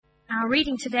Our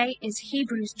reading today is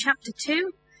Hebrews chapter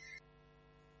 2.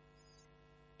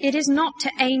 It is not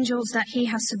to angels that he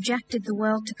has subjected the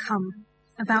world to come,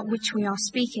 about which we are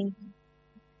speaking.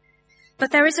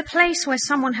 But there is a place where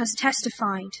someone has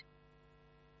testified.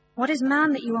 What is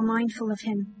man that you are mindful of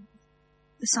him?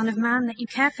 The Son of Man that you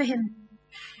care for him?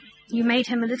 You made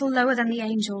him a little lower than the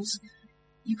angels.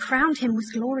 You crowned him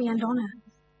with glory and honor,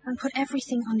 and put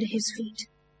everything under his feet.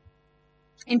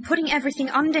 In putting everything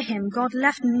under him, God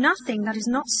left nothing that is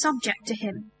not subject to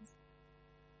him.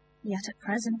 Yet at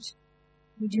present,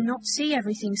 we do not see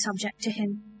everything subject to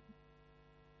him.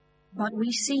 But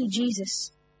we see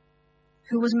Jesus,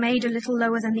 who was made a little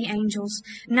lower than the angels,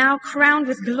 now crowned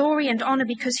with glory and honor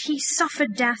because he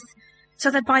suffered death, so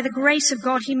that by the grace of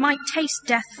God he might taste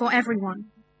death for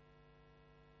everyone.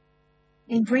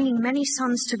 In bringing many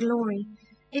sons to glory,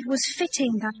 it was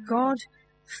fitting that God,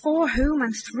 for whom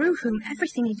and through whom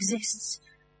everything exists,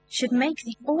 should make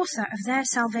the author of their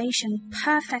salvation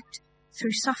perfect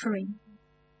through suffering.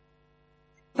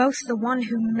 Both the one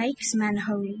who makes men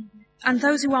holy and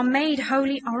those who are made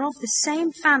holy are of the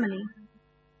same family.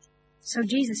 So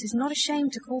Jesus is not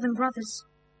ashamed to call them brothers.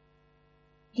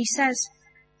 He says,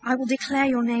 I will declare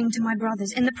your name to my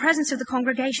brothers. In the presence of the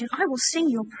congregation, I will sing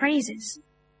your praises.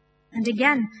 And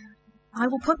again, I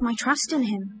will put my trust in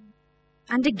him.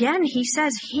 And again he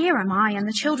says, here am I and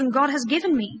the children God has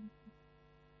given me.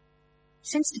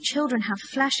 Since the children have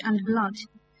flesh and blood,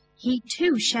 he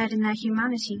too shared in their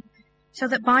humanity, so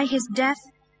that by his death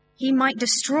he might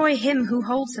destroy him who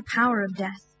holds the power of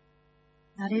death,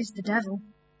 that is, the devil,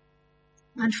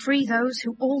 and free those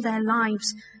who all their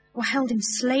lives were held in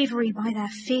slavery by their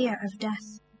fear of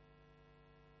death.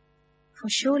 For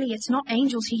surely it's not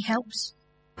angels he helps,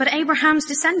 but Abraham's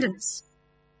descendants.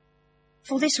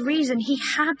 For this reason, he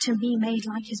had to be made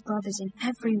like his brothers in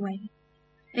every way,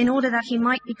 in order that he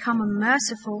might become a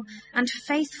merciful and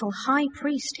faithful high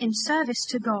priest in service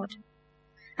to God,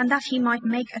 and that he might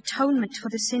make atonement for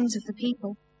the sins of the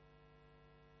people.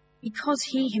 Because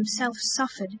he himself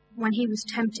suffered when he was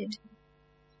tempted,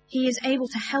 he is able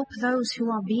to help those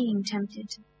who are being tempted.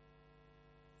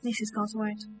 This is God's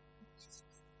word.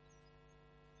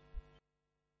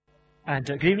 And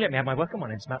good evening, let me have my welcome. My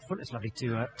name is Matt Foote. It's lovely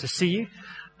to see you,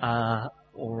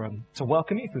 or to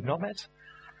welcome you if we've not met.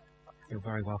 You're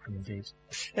very welcome indeed.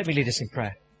 Let me lead us in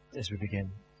prayer as we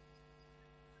begin.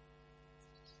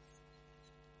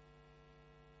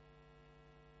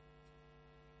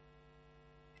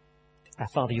 Our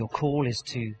Father, your call is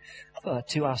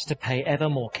to us to pay ever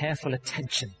more careful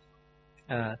attention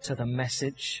to the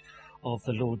message of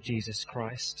the Lord Jesus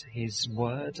Christ, his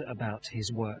word about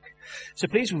his work. So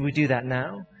please, would we do that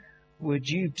now? Would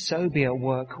you so be at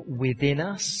work within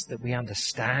us that we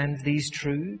understand these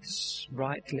truths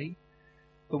rightly,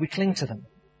 but we cling to them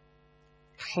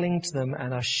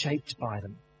and are shaped by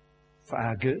them for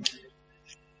our good,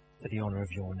 for the honour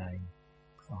of your name.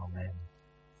 Amen.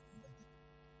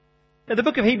 Now, the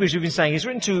book of Hebrews, we've been saying, is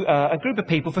written to a group of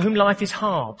people for whom life is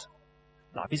hard.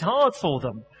 Life is hard for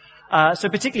them. So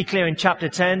particularly clear in chapter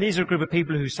 10, these are a group of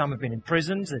people who some have been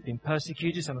imprisoned, they've been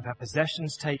persecuted, some have had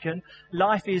possessions taken.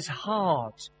 Life is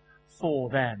hard for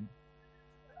them.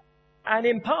 And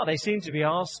in part they seem to be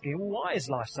asking, why is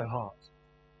life so hard?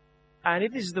 And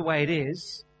if this is the way it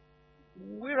is,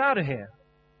 we're out of here.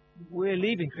 We're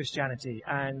leaving Christianity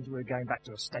and we're going back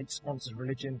to a state-sponsored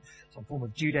religion, some form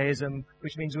of Judaism,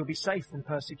 which means we'll be safe from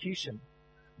persecution.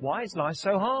 Why is life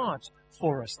so hard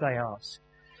for us, they ask.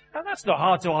 And that's not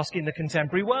hard to ask in the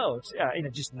contemporary world.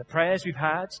 Just in the prayers we've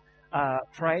had,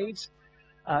 prayed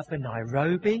for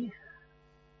Nairobi.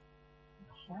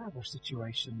 A horrible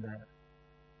situation there.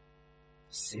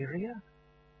 Syria?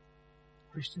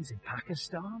 Christians in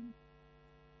Pakistan?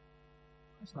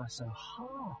 That's not so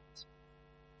hard.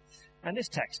 And this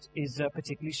text is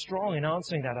particularly strong in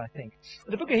answering that, I think.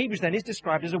 The book of Hebrews then is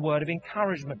described as a word of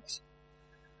encouragement.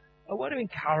 A word of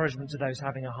encouragement to those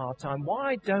having a hard time.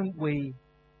 Why don't we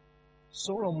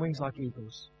soar on wings like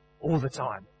eagles all the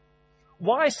time?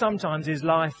 Why sometimes is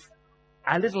life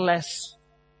a little less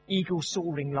eagle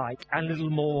soaring like and a little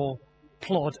more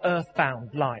plod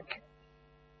earthbound like?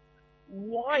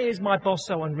 Why is my boss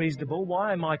so unreasonable?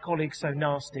 Why are my colleagues so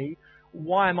nasty?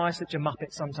 Why am I such a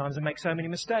muppet sometimes and make so many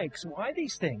mistakes? Why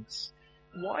these things?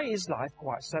 Why is life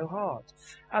quite so hard?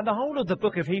 And the whole of the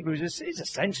book of Hebrews is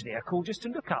essentially a call just to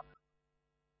look up.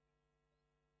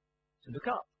 To look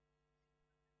up.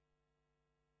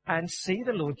 And see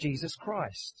the Lord Jesus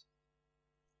Christ.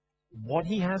 What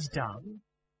he has done,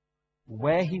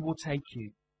 where he will take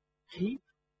you. Keep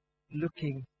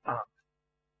looking up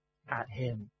at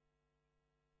him.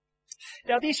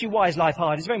 Now, the issue, why is life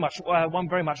hard, is very much one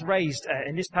very much raised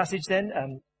in this passage then,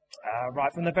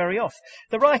 right from the very off.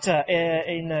 The writer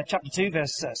in chapter 2,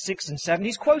 verse 6 and 7,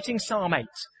 he's quoting Psalm 8.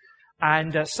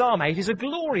 And Psalm 8 is a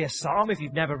glorious psalm. If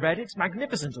you've never read it, it's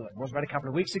magnificent. It was read a couple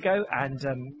of weeks ago, and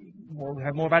we'll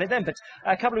have more about it then. But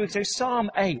a couple of weeks ago,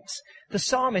 Psalm 8, the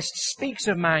psalmist speaks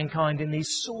of mankind in these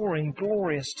soaring,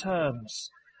 glorious terms.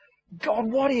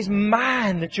 God, what is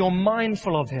man that you're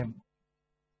mindful of him?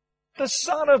 The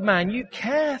Son of Man, you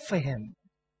care for him.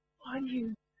 Why do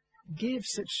you give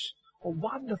such a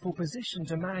wonderful position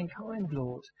to mankind,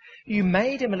 Lord? You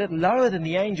made him a little lower than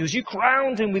the angels. You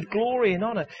crowned him with glory and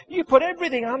honor. You put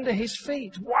everything under his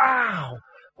feet. Wow!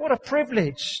 What a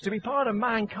privilege to be part of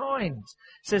mankind,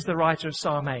 says the writer of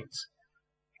Psalm 8.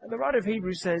 And the writer of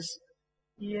Hebrews says,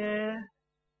 yeah.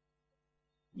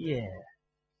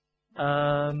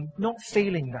 Not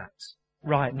feeling that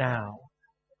right now,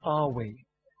 are we?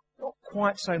 Not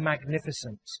quite so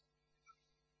magnificent.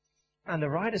 And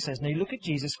the writer says, now you look at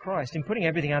Jesus Christ. In putting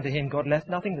everything under him, God left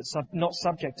nothing that's not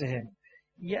subject to him.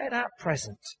 Yet at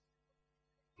present,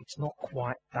 it's not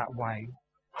quite that way.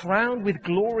 Crowned with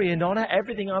glory and honor,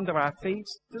 everything under our feet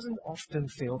doesn't often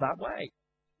feel that way.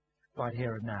 Right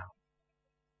here and now.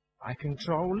 I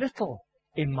control little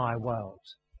in my world.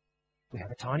 We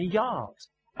have a tiny yard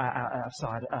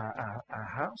outside our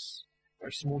house.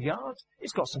 Very small yard.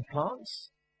 It's got some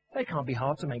plants. They can't be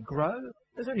hard to make grow.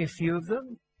 There's only a few of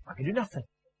them. I can do nothing.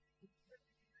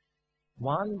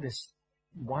 This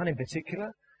one in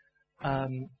particular,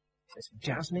 this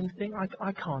jasmine thing,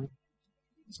 I can't.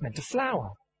 It's meant to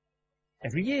flower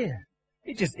every year.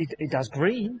 It does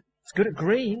green. It's good at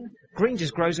green. Green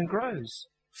just grows and grows.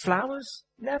 Flowers,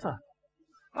 never.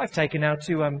 I've taken now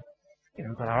to,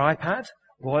 we've got our iPad,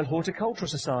 Royal Horticultural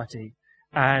Society,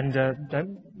 and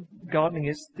gardening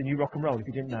is the new rock and roll, if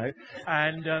you didn't know.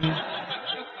 And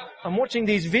I'm watching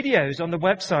these videos on the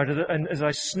website, and as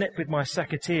I snip with my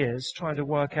secateurs, trying to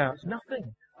work out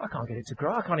nothing. I can't get it to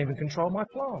grow. I can't even control my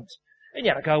plant. And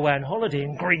yet I go away on holiday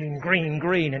and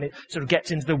green, and it sort of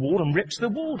gets into the wall and rips the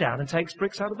wall down and takes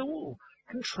bricks out of the wall.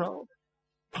 Control.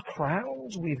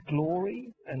 Crowned with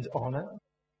glory and honor,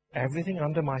 everything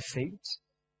under my feet.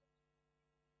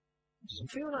 It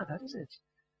doesn't feel like that, does it?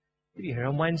 Did you hear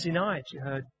on Wednesday night, you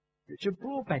heard Richard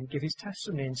Broadbent give his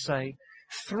testimony and say,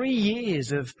 3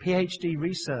 years of PhD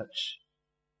research,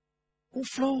 all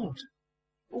flawed,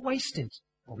 all wasted.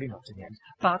 Probably not in the end.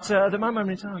 But at the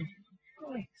moment in time,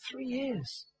 golly, 3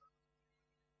 years.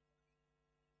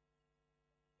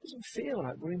 It doesn't feel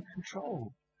like we're in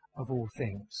control of all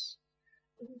things.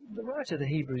 The writer of the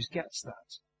Hebrews gets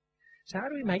that. So how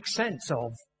do we make sense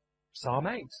of Psalm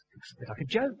 8? It's a bit like a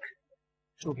joke,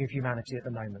 talking of humanity at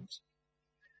the moment.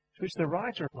 To which the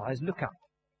writer replies, look up.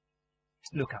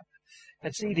 Look up.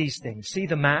 And see these things. See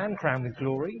the man crowned with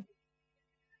glory,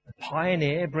 the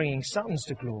pioneer bringing sons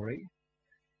to glory,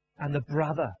 and the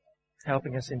brother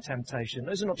helping us in temptation.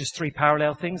 Those are not just three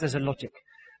parallel things. There's a logic.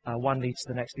 One leads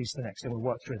to the next, leads to the next, and we'll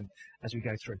work through them as we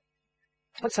go through.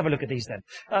 Let's have a look at these then.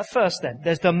 First then,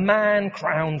 there's the man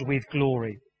crowned with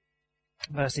glory.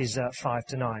 Verses 5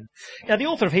 to 9. Now the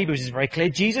author of Hebrews is very clear.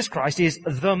 Jesus Christ is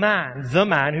the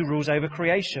man who rules over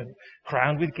creation,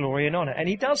 crowned with glory and honor. And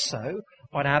he does so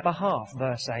on our behalf.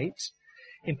 Verse 8.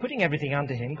 In putting everything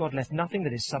under him, God left nothing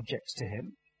that is subject to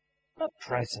him. At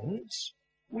present,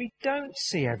 we don't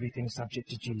see everything subject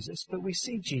to Jesus, but we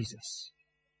see Jesus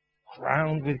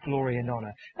crowned with glory and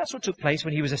honor. That's what took place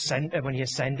when he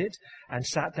ascended and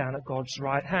sat down at God's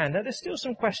right hand. Now there's still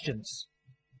some questions.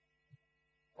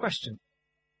 Question.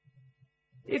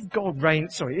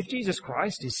 If Jesus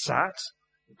Christ is sat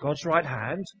at God's right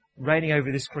hand, reigning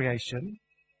over this creation,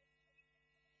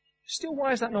 still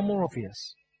why is that not more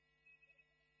obvious?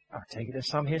 I take it there's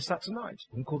some here sat tonight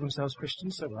who call themselves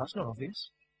Christians, so well, that's not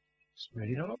obvious. It's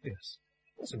really not obvious.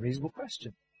 That's a reasonable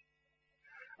question.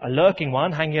 A lurking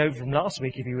one, hanging over from last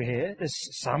week if you were here,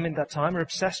 there's some in that time are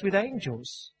obsessed with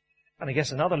angels. And I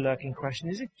guess another lurking question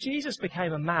is, if Jesus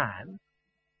became a man,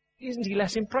 isn't he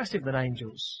less impressive than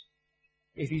angels?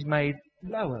 If he's made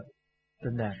lower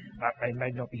than them? That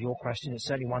may not be your question. It's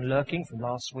certainly one lurking from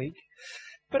last week.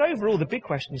 But overall, the big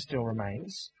question still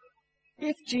remains,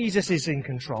 if Jesus is in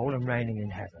control and reigning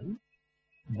in heaven,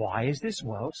 why is this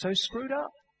world so screwed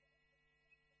up?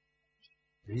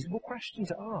 Reasonable question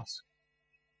to ask.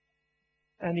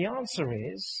 And the answer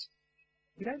is,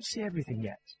 we don't see everything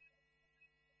yet.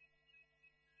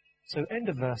 So end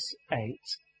of verse 8.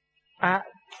 At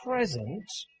present,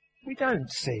 we don't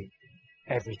see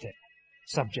everything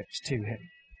subject to him.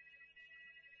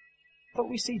 But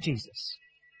we see Jesus.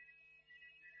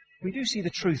 We do see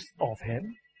the truth of him.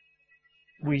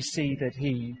 We see that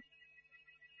he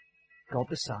God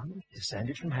the Son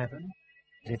descended from heaven,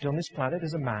 lived on this planet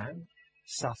as a man,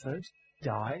 suffered,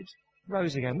 died,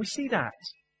 rose again. We see that.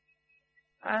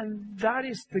 And that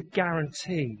is the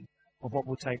guarantee of what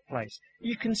will take place.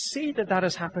 You can see that that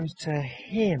has happened to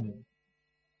him.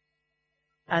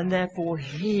 And therefore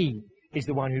he is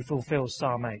the one who fulfills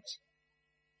Psalm 8.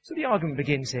 So the argument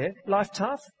begins here. Life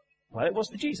tough? Well, it was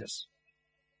for Jesus.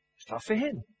 It's tough for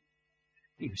him.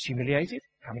 He was humiliated,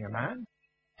 becoming a man,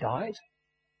 died.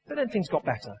 But then things got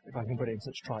better, if I can put it in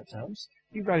such trite terms.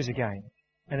 He rose again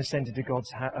and ascended to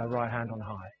God's right hand on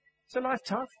high. So life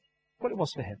tough? Well, it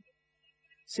was for him.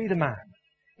 See the man.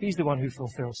 He's the one who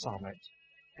fulfills Psalm 8.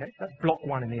 Okay, that's block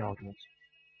 1 in the argument.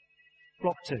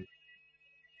 Block 2.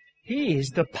 He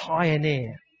is the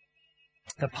pioneer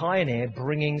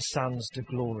bringing sons to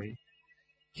glory.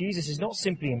 Jesus is not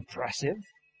simply impressive,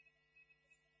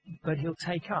 but he'll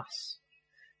take us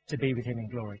to be with him in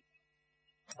glory.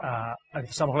 Over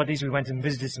summer holidays, we went and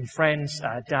visited some friends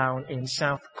down in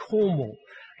South Cornwall.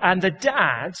 And the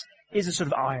dad is a sort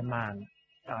of Iron Man.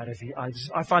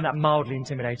 I find that mildly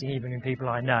intimidating, even in people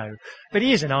I know. But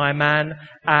he is an Iron Man,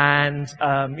 and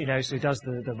so he does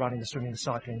the running, the swimming, the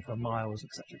cycling for miles,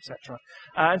 etc., etc.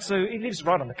 And so he lives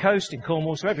right on the coast in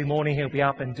Cornwall. So every morning he'll be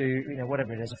up and do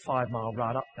whatever it is, a 5-mile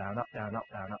run, up, down, up, down, up,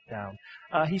 down, up,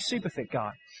 down. He's a super fit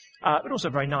guy, but also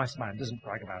a very nice man. Doesn't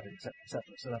brag about it, etc., etc.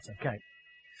 So that's okay.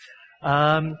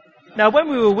 Now, when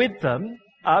we were with them,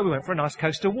 we went for a nice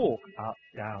coastal walk. Up,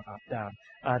 down, up, down.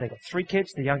 They've got 3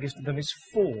 kids. The youngest of them is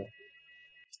 4.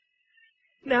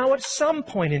 Now, at some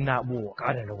point in that walk,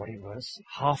 I don't know what it was,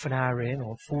 half an hour in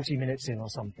or 40 minutes in or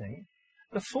something,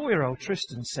 the 4-year-old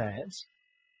Tristan said,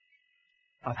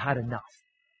 "I've had enough,"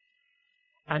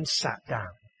 and sat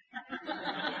down.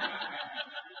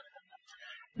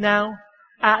 Now,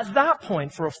 at that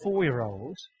point for a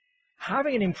 4-year-old,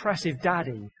 having an impressive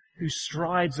daddy who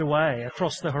strides away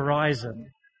across the horizon,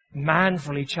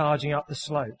 manfully charging up the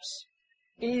slopes,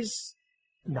 is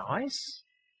nice,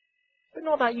 but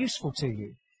not that useful to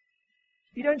you.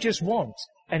 You don't just want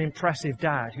an impressive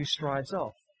dad who strides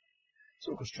off.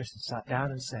 So of course Tristan sat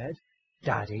down and said,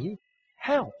 "Daddy,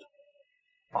 help."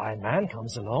 Iron Man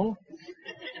comes along,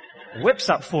 whips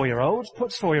up 4-year-old,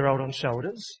 puts 4-year-old on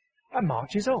shoulders, and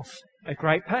marches off at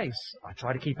great pace. I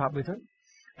try to keep up with him.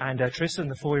 And Tristan,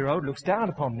 the 4-year-old, looks down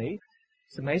upon me.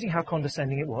 It's amazing how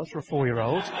condescending it was for a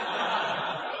 4-year-old.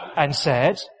 And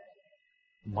said,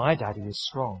 "My daddy is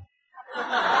strong."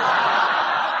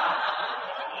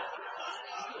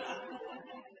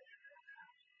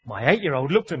 My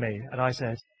 8-year-old looked at me and I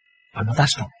said, "I'm not that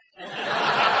strong."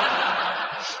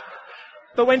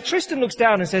 But when Tristan looks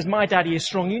down and says, "My daddy is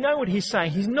strong," you know what he's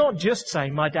saying. He's not just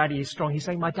saying, "My daddy is strong." He's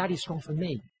saying, "My daddy is strong for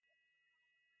me.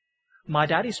 My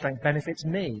daddy's strength benefits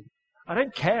me. I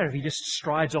don't care if he just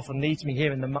strides off and leaves me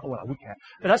here in the mud." Well, I would care.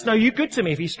 But that's no good to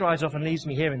me if he strides off and leaves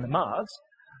me here in the mud.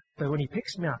 But when he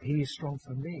picks me up, he is strong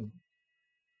for me.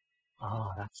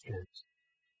 That's good.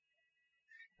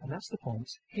 And that's the point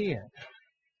here.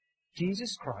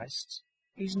 Jesus Christ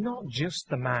is not just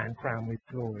the man crowned with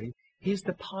glory. He's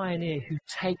the pioneer who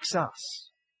takes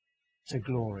us to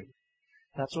glory.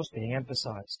 That's what's being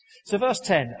emphasized. So verse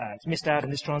 10, it's missed out in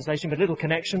this translation, but a little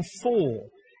connection. 4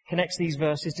 connects these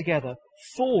verses together.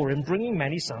 4 in bringing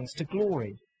many sons to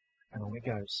glory. And on it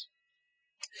goes.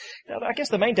 Now, I guess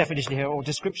the main definition here, or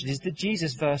description, is that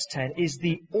Jesus, verse 10, is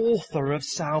the author of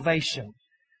salvation,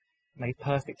 made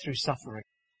perfect through suffering.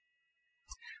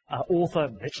 Author,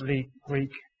 literally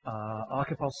Greek,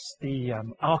 archipos, the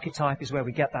archetype is where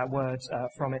we get that word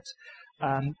from it.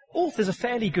 Author is a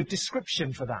fairly good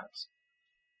description for that,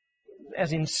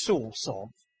 as in source of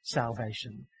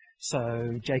salvation.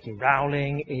 So J.K.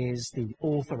 Rowling is the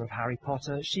author of Harry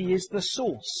Potter. She is the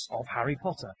source of Harry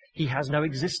Potter. He has no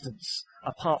existence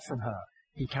apart from her.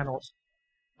 He cannot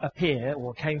appear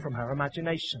or came from her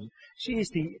imagination. She is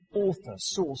the author,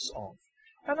 source of.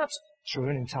 And that's true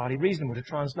and entirely reasonable to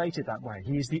translate it that way.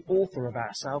 He is the author of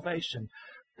our salvation.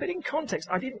 But in context,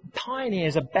 pioneer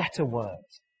is a better word.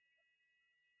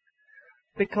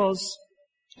 Because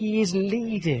he is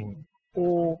leading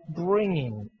or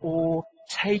bringing or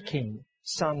taking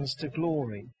sons to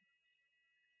glory.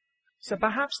 So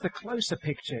perhaps the closer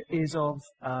picture is of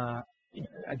a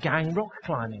gang rock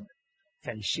climbing.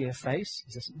 Fairly sheer face.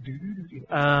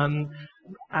 And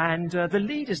the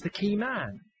leader's the key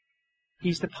man.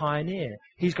 He's the pioneer.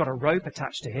 He's got a rope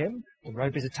attached to him. The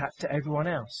rope is attached to everyone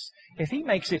else. If he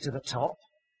makes it to the top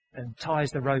and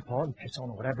ties the rope on, piton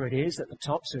or whatever it is at the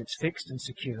top so it's fixed and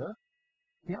secure,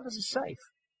 the others are safe.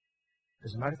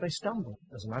 Doesn't matter if they stumble.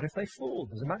 Doesn't matter if they fall.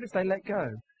 Doesn't matter if they let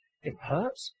go. It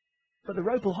hurts, but the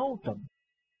rope will hold them.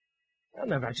 They'll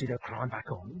never actually go climb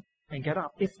back on. and get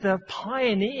up. If the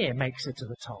pioneer makes it to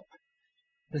the top,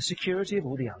 the security of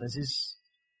all the others is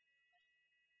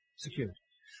secured.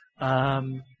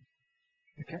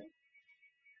 Okay?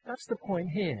 That's the point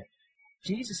here.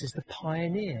 Jesus is the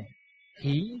pioneer.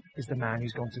 He is the man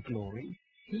who's gone to glory.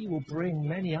 He will bring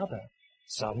many other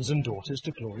sons and daughters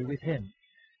to glory with him.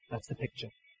 That's the picture.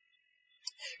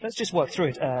 Let's just work through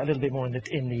it a little bit more in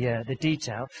the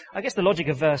detail. I guess the logic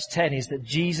of verse 10 is that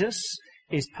Jesus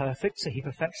is perfect, so he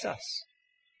perfects us.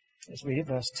 Let's read it,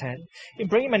 verse 10. In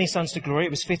bringing many sons to glory,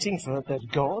 it was fitting that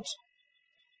God,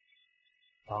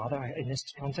 Father, in this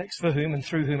context, for whom and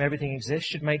through whom everything exists,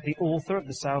 should make the author of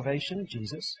the salvation,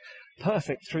 Jesus,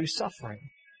 perfect through suffering.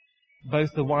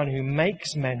 Both the one who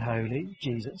makes men holy,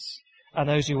 Jesus, and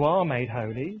those who are made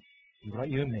holy, like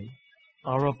you and me,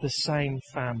 are of the same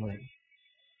family.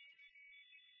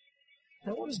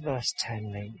 Now, what does verse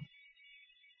 10 mean?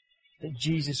 That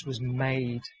Jesus was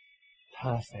made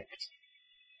perfect.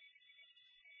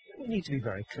 We need to be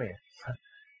very clear.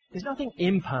 There's nothing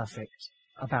imperfect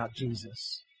about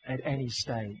Jesus at any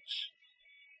stage.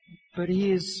 But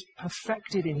he is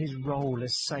perfected in his role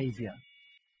as Saviour.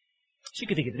 So you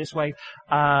could think of it this way.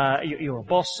 You're a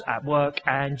boss at work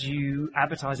and you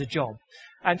advertise a job.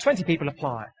 And 20 people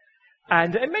apply.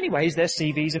 And in many ways their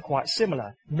CVs are quite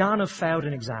similar. None have failed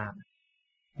an exam.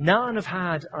 None have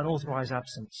had unauthorised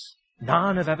absence.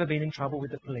 None have ever been in trouble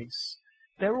with the police.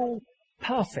 They're all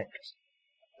perfect.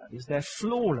 That is, they're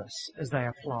flawless as they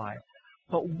apply.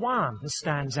 But one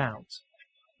stands out.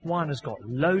 One has got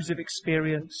loads of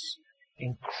experience,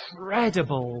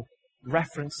 incredible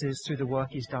references through the work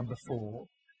he's done before.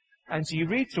 And so you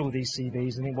read through all these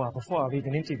CVs and think, well, before I've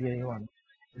even interviewed anyone,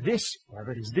 this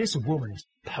woman is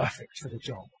perfect for the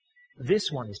job.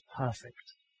 This one is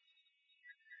perfect.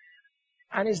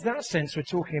 And in that sense we're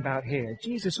talking about here,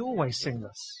 Jesus always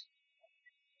sinless.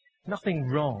 Nothing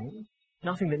wrong,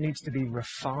 nothing that needs to be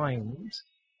refined.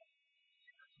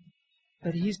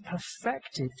 But he's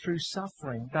perfected through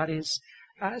suffering. That is,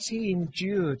 as he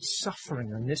endured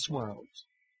suffering in this world,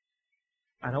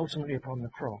 and ultimately upon the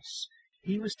cross,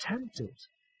 he was tempted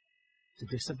to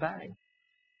disobey,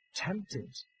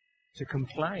 tempted to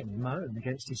complain, moan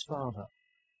against his Father,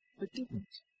 but didn't.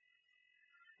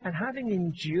 And having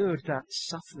endured that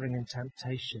suffering and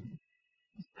temptation,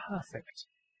 he's perfect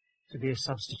to be a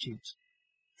substitute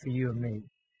for you and me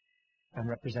and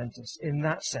represent us. In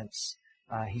that sense,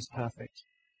 he's perfect.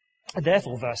 And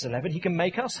therefore, verse 11, he can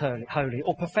make us holy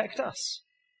or perfect us.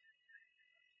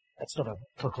 That's not a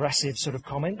progressive sort of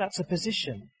comment, that's a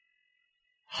position.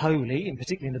 Holy, in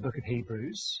particular in the book of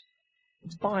Hebrews,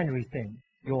 it's a binary thing.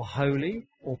 You're holy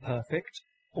or perfect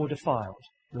or defiled.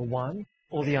 You're one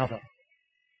or the other.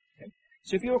 Okay?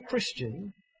 So if you're a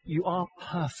Christian, you are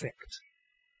perfect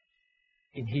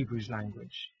in Hebrews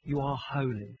language. You are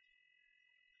holy.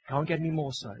 Can't get any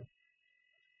more so.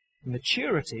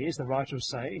 Maturity, as the writer will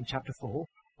say in chapter 4,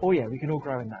 oh yeah, we can all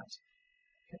grow in that.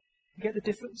 Okay? You get the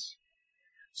difference?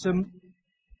 So,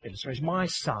 illustration, my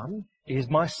son is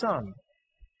my son.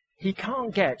 He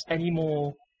can't get any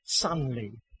more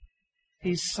sonly.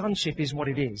 His sonship is what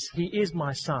it is. He is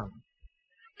my son.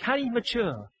 Can he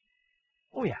mature?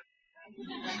 Oh yeah.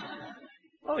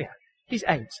 Oh yeah. He's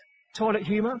 8. Toilet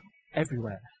humour?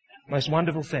 Everywhere. Most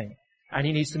wonderful thing. And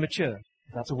he needs to mature.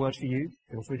 If that's a word for you,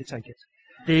 feel free to take it.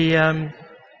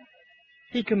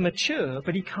 He can mature,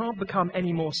 but he can't become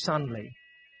any more sonly.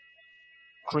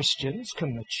 Christians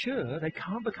can mature, they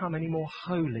can't become any more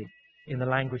holy in the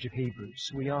language of Hebrews.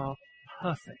 We are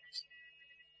perfect.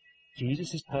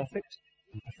 Jesus is perfect,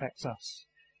 he perfects us.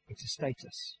 It's a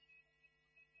status.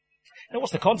 Now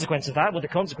what's the consequence of that? Well, the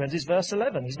consequence is verse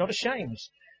 11. He's not ashamed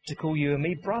to call you and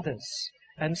me brothers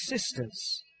and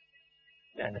sisters.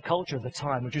 And the culture of the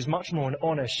time, which was much more an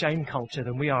honour-shame culture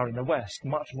than we are in the West,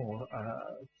 much more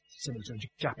similar to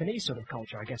Japanese sort of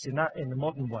culture, I guess, in the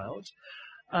modern world,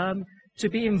 to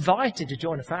be invited to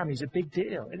join a family is a big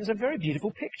deal. It is a very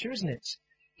beautiful picture, isn't it,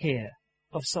 here,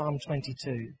 of Psalm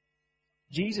 22.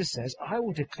 Jesus says, I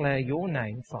will declare your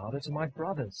name, Father, to my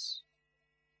brothers.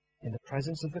 In the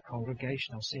presence of the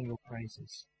congregation, I'll sing your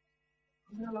praises.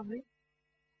 Isn't that lovely?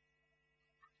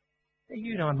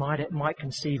 You and I might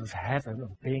conceive of heaven,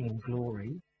 of being in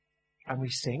glory, and we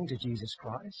sing to Jesus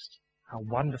Christ, how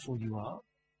wonderful you are.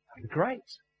 That'd be great.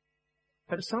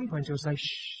 But at some point you'll say,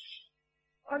 shh,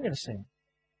 I'm going to sing.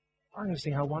 I'm going to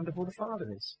sing how wonderful the Father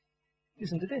is.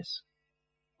 Listen to this.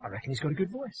 I reckon he's got a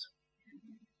good voice.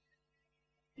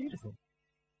 Beautiful.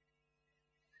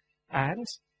 And,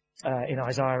 in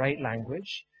Isaiah 8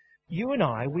 language, you and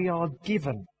I, we are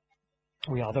given.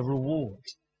 We are the reward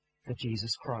for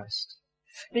Jesus Christ.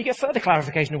 Then you get further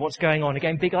clarification of what's going on.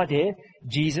 Again, big idea.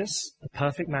 Jesus, the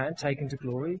perfect man, taken to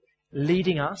glory,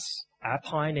 leading us, our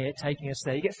pioneer, taking us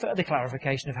there. You get further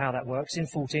clarification of how that works in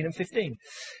 14 and 15.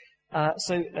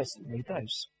 So let's read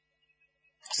those.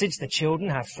 Since the children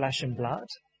have flesh and blood,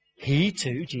 he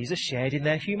too, Jesus, shared in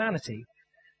their humanity,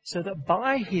 so that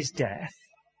by his death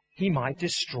he might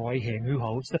destroy him who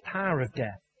holds the power of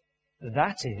death,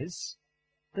 that is,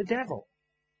 the devil,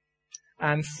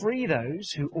 and free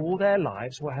those who all their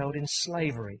lives were held in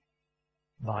slavery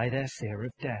by their fear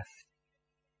of death.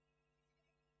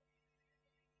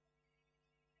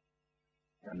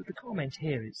 And the comment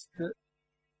here is that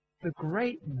the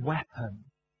great weapon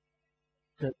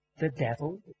that the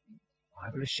devil, the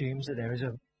Bible assumes that there is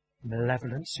a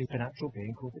malevolent supernatural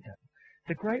being called the devil,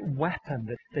 the great weapon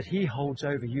that he holds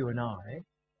over you and I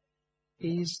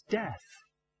is death,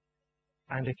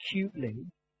 and acutely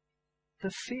the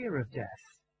fear of death.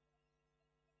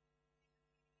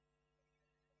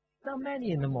 Now,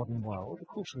 many in the modern world, of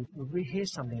course, we hear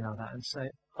something like that and say,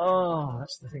 oh,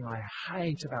 that's the thing I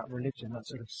hate about religion, that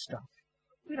sort of stuff.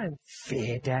 We don't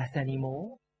fear death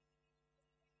anymore.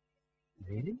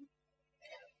 Really?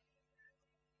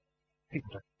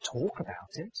 People don't talk about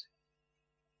it.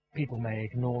 People may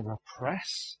ignore or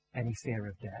repress any fear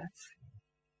of death,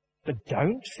 but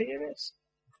don't fear it.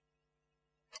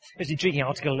 There's an intriguing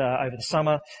article over the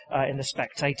summer in The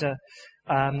Spectator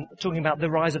talking about the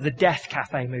rise of the Death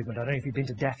Cafe movement. I don't know if you've been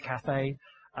to Death Cafe.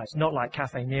 It's not like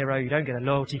Cafe Nero. You don't get a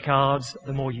loyalty card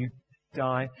the more you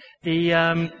die.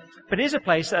 But it is a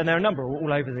place, and there are a number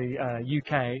all over the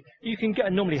UK. You can go,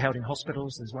 normally held in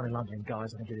hospitals. There's one in London,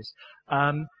 guys, I think it is.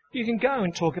 You can go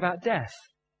and talk about death.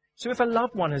 So if a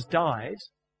loved one has died,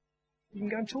 you can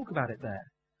go and talk about it there.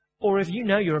 Or if you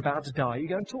know you're about to die, you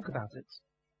go and talk about it.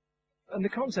 And the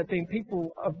concept being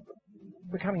people are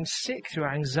becoming sick through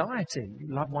anxiety,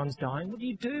 loved ones dying. What do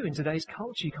you do in today's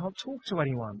culture? You can't talk to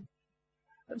anyone.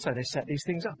 And so they set these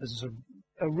things up as an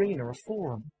arena, a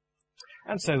forum.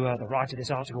 And so the writer of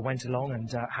this article went along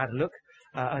and had a look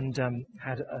and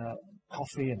had a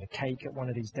coffee and a cake at one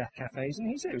of these death cafes, and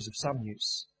he said it was of some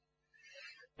use.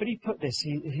 But he put this,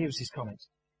 here was his comment.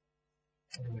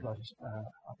 And we've got it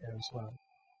up there as well.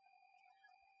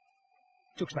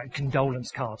 Talks about condolence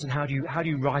cards and how do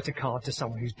you write a card to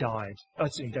someone who's died? Oh,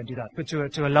 so you don't do that, but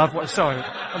to a loved one. Sorry,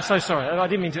 I'm so sorry. I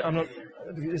didn't mean to. I'm not.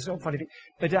 It's not funny,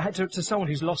 but to someone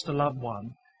who's lost a loved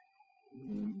one,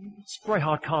 it's a very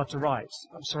hard card to write.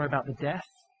 I'm sorry about the death.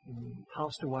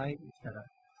 Passed away. Etc.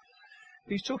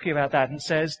 He's talking about that and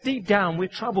says, deep down we're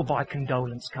troubled by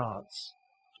condolence cards,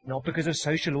 not because of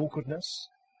social awkwardness,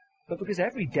 but because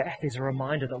every death is a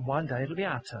reminder that one day it'll be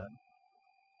our turn.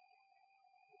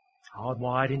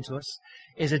 Hardwired into us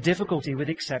is a difficulty with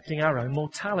accepting our own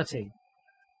mortality.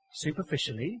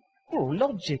 Superficially, we're all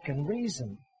logic and reason.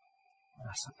 And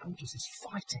our subconscious is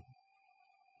fighting.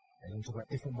 They all talk about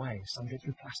different ways. Some do it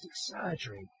through plastic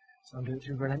surgery. Some do it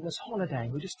through relentless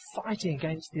holidaying. We're just fighting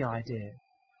against the idea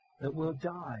that we'll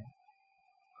die.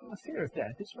 Well, the fear of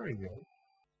death is very real.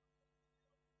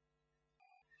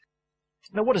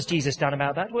 Now, what has Jesus done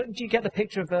about that? Well, do you get the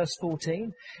picture of verse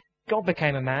 14? God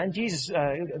became a man, Jesus,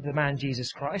 the man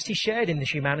Jesus Christ. He shared in the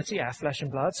humanity, our flesh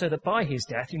and blood, so that by his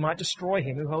death he might destroy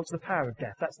him who holds the power of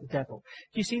death. That's the devil.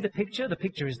 Do you see the picture? The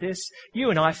picture is this. You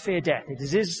and I fear death. It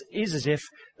is as if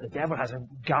the devil has a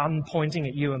gun pointing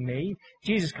at you and me.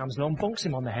 Jesus comes along, bonks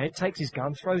him on the head, takes his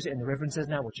gun, throws it in the river and says,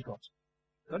 now what you got?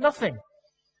 Got nothing.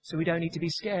 So we don't need to be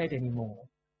scared anymore.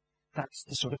 That's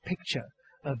the sort of picture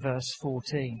of verse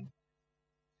 14.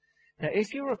 Now,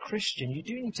 if you're a Christian, you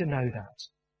do need to know that.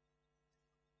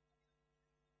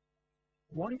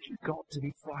 What have you got to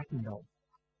be frightened of?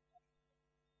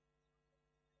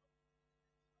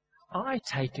 I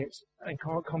take it, in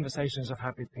conversations I've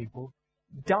had with people,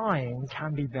 dying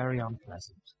can be very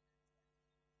unpleasant.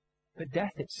 But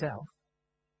death itself,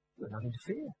 there's nothing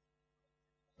to fear.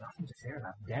 Nothing to fear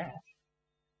about death.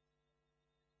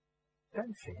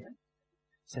 Don't fear,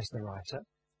 says the writer.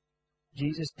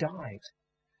 Jesus died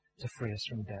to free us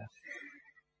from death.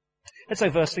 And so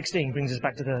verse 16 brings us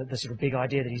back to the sort of big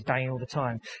idea that he's banging all the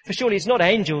time. For surely it's not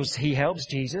angels he helps,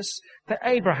 Jesus, but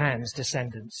Abraham's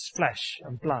descendants, flesh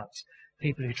and blood,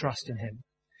 people who trust in him.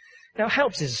 Now,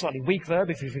 helps is a slightly weak verb,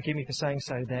 if you forgive me for saying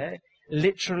so there.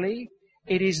 Literally,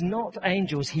 it is not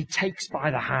angels he takes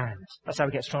by the hand. That's how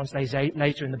it gets translated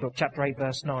later in the book, chapter 8,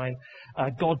 verse 9.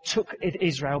 God took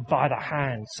Israel by the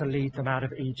hand to lead them out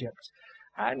of Egypt.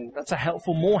 And that's a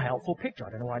more helpful picture. I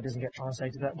don't know why it doesn't get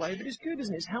translated that way, but it's good,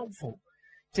 isn't it? It's helpful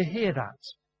to hear that.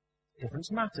 Difference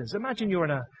matters. Imagine you're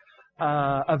in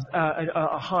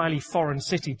a highly foreign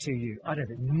city to you. I don't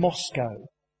know, Moscow.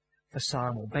 for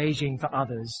some or Beijing for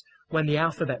others, when the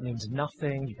alphabet means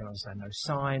nothing, you can understand no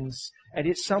signs, and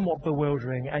it's somewhat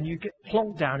bewildering, and you get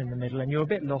plonked down in the middle, and you're a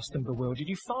bit lost and bewildered.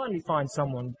 You finally find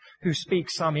someone who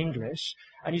speaks some English,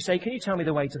 and you say, can you tell me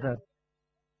the way to the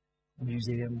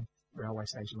museum, railway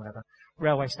station, whatever,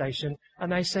 railway station?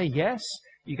 And they say, yes.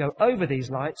 You go over these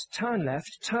lights, turn left,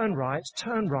 turn right,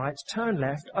 turn right, turn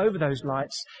left, over those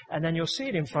lights, and then you'll see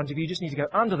it in front of you. You just need to go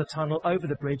under the tunnel, over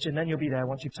the bridge, and then you'll be there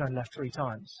once you've turned left 3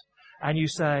 times. And you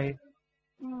say,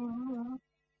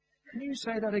 can you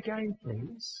say that again,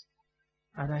 please?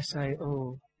 And they say,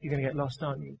 oh, you're going to get lost,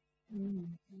 aren't you?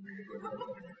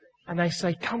 And they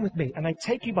say, come with me. And they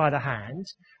take you by the hand,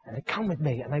 and they come with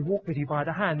me, and they walk with you by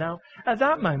the hand. Now, at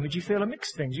that moment, you feel a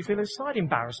mixed thing. You feel a slight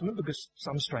embarrassment because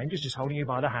some stranger's just holding you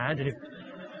by the hand, and if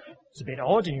it's a bit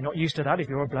odd, and you're not used to that. If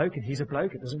you're a bloke and he's a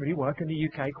bloke, it doesn't really work in the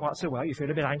UK quite so well. You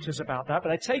feel a bit anxious about that, but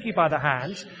they take you by the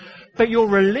hand. But your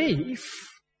relief,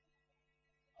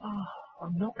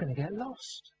 I'm not going to get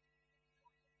lost.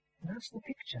 And that's the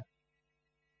picture.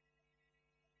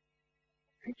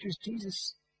 The picture is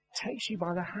Jesus takes you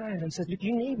by the hand and says, look,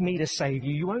 you need me to save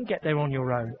you. You won't get there on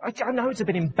your own. I know it's a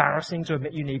bit embarrassing to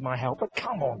admit you need my help, but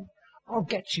come on, I'll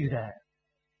get you there.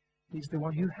 He's the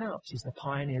one who helps. He's the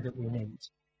pioneer that we need.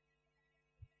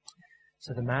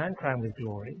 So the man crowned with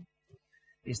glory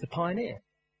is the pioneer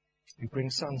who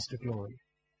brings sons to glory.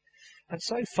 And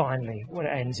so finally, what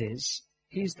it ends is,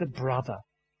 he's the brother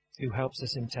who helps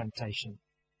us in temptation.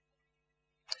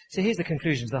 So here's the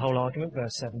conclusion to the whole argument,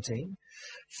 verse 17.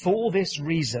 For this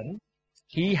reason,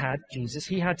 Jesus,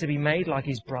 he had to be made like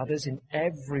his brothers in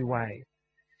every way,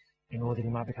 in order that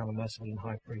he might become a merciful and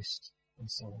high priest, and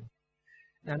so on.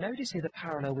 Now notice here the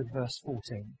parallel with verse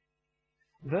 14.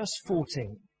 Verse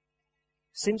 14.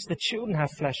 Since the children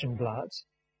have flesh and blood,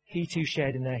 he too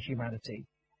shared in their humanity.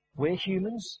 We're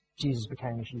humans, Jesus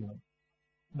became a human.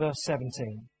 Verse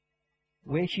 17.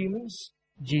 We're humans,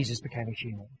 Jesus became a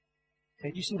human. Okay,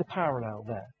 do you see the parallel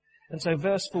there? And so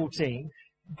verse 14,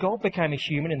 God became a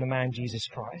human in the man Jesus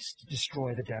Christ to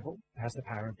destroy the devil, who has the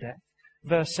power of death.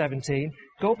 Verse 17,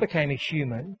 God became a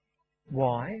human.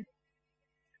 Why?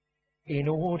 In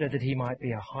order that he might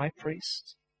be a high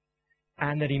priest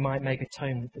and that he might make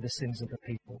atonement for the sins of the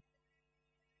people.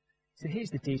 So here's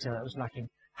the detail that was lacking.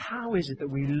 How is it that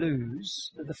we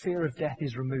lose, that the fear of death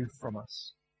is removed from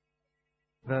us?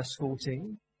 Verse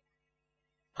 14,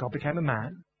 God became a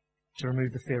man to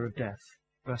remove the fear of death.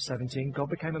 Verse 17, God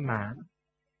became a man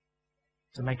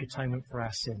to make atonement for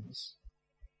our sins.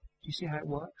 Do you see how it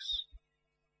works?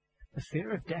 The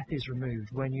fear of death is removed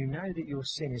when you know that your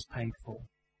sin is paid for.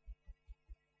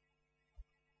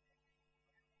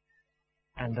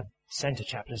 And the centre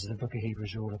chapters of the book of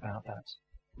Hebrews are all about that.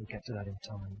 We'll get to that in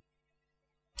time.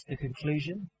 The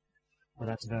conclusion? Well,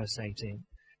 that's verse 18.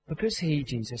 Because he,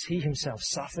 Jesus, he himself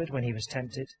suffered when he was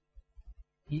tempted,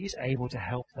 he is able to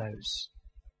help those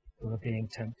who are being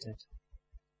tempted.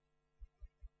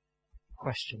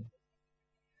 Question.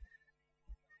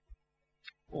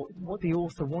 What the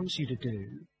author wants you to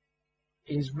do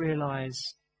is realize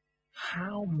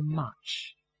how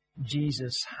much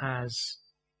Jesus has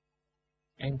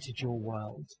entered your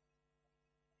world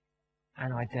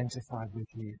and identified with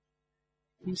you.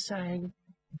 He's saying,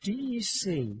 do you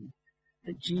see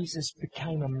that Jesus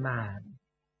became a man,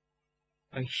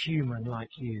 a human like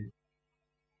you?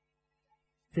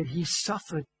 That he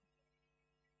suffered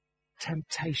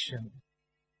temptation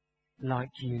like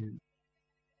you?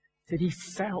 That he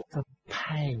felt the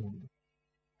pain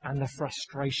and the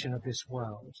frustration of this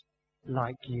world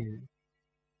like you?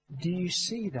 Do you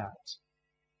see that?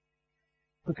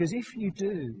 Because if you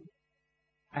do,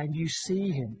 and you see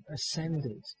him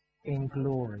ascended in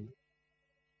glory,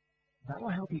 that will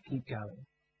help you keep going.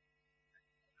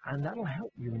 And that will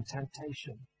help you in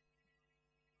temptation.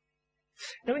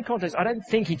 Now, in context, I don't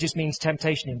think he just means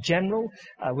temptation in general.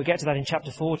 We'll get to that in chapter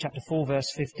 4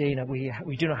 verse 15.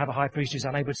 We do not have a high priest who's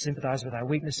unable to sympathize with our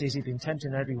weaknesses. He's been tempted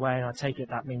in every way, and I take it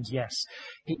that means, yes,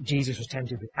 Jesus was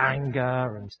tempted with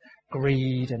anger and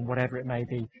greed and whatever it may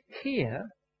be. Here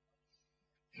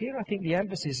I think the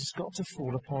emphasis has got to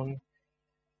fall upon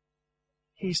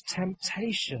his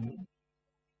temptation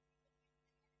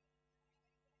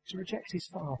to reject his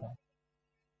Father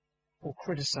or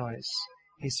criticize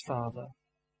his Father.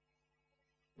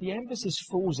 The emphasis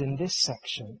falls in this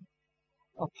section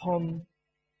upon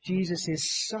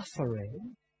Jesus'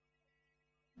 suffering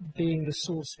being the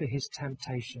source for his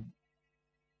temptation.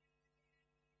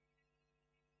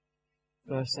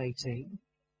 Verse 18,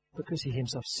 because he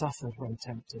himself suffered when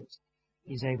tempted,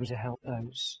 he's able to help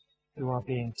those who are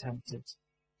being tempted.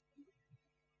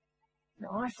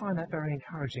 Now, I find that very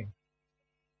encouraging.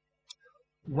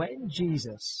 when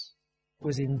Jesus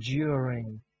was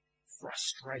enduring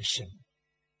frustration,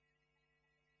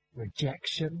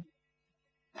 rejection,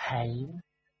 pain,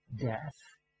 death,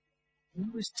 he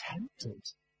was tempted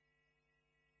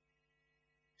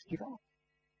to give up.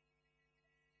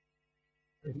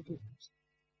 But he didn't.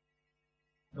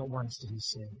 Not once did he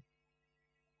sin.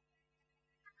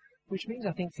 Which means,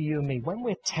 I think, for you and me, when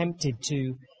we're tempted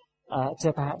to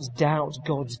perhaps doubt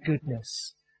God's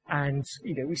goodness, and,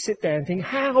 we sit there and think,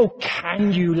 how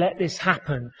can you let this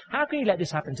happen? How can you let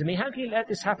this happen to me? How can you let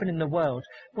this happen in the world?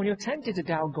 When you're tempted to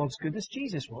doubt God's goodness,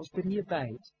 Jesus was, but he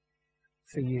obeyed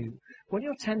for you. When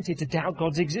you're tempted to doubt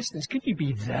God's existence, could you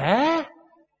be there?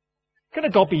 Could a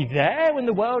God be there when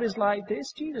the world is like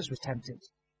this? Jesus was tempted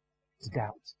to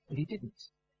doubt, but he didn't.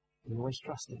 He always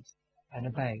trusted and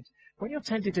obeyed. When you're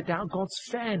tempted to doubt God's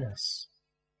fairness,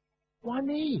 why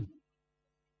me?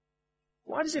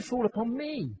 Why does it fall upon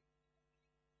me?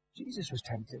 Jesus was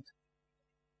tempted,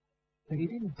 but he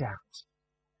didn't doubt.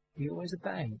 He always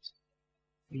obeyed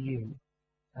for you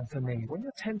and for me. When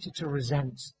you're tempted to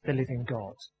resent the living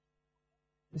God,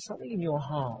 there's something in your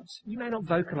heart. You may not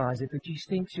vocalize it, but you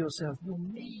think to yourself, you're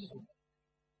mean.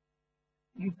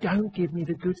 You don't give me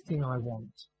the good thing I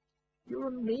want. You're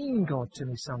a mean God to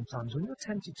me sometimes. When you're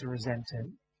tempted to resent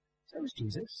him, so was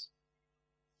Jesus.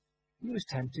 He was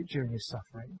tempted during his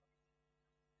suffering,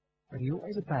 but he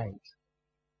always obeyed,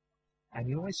 and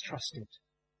he always trusted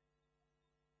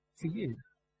for you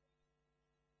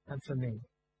and for me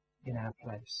in our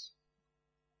place.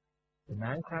 The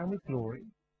man crowned with glory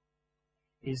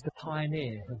is the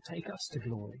pioneer who'll take us to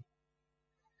glory.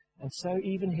 And so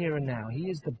even here and now, he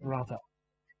is the brother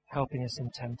helping us in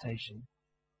temptation.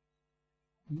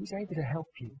 He's able to help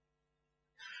you.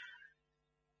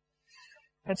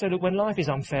 And so look, when life is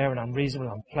unfair and unreasonable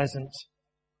and unpleasant,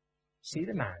 see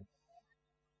the man.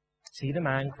 See the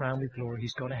man crowned with glory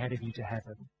who's gone ahead of you to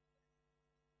heaven.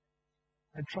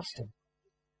 And trust him.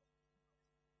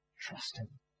 Trust him.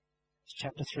 As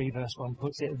chapter 3 verse 1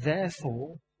 puts it,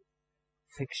 therefore,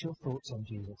 fix your thoughts on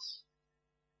Jesus.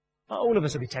 All of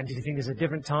us will be tempted to think this at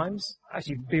different times.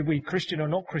 Actually, be we Christian or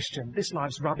not Christian, this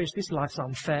life's rubbish, this life's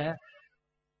unfair.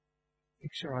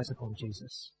 Fix your eyes upon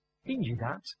Jesus. He knew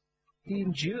that. He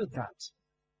endured that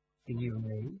for you and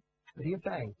me, but he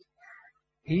obeyed.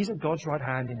 He's at God's right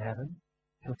hand in heaven.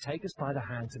 He'll take us by the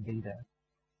hand to be there.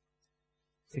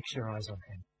 Fix your eyes on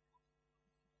him.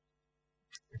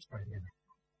 Let's pray together.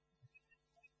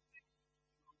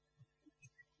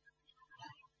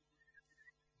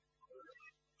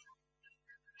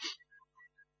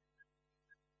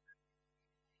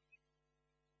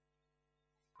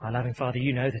 Our loving Father,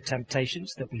 you know the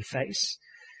temptations that we face,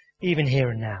 even here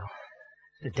and now,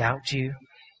 to doubt you,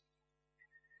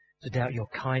 to doubt your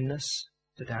kindness,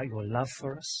 to doubt your love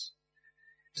for us,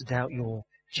 to doubt your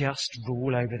just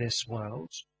rule over this world.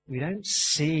 We don't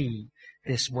see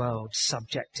this world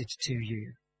subjected to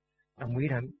you, and we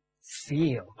don't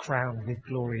feel crowned with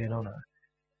glory and honor.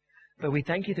 But we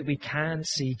thank you that we can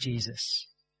see Jesus,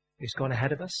 who's gone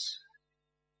ahead of us,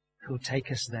 who'll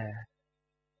take us there.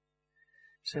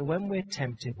 So when we're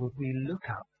tempted, would we look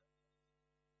up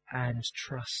and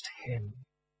trust him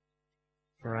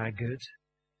for our good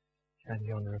and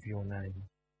the honor of your name.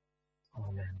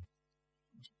 Amen.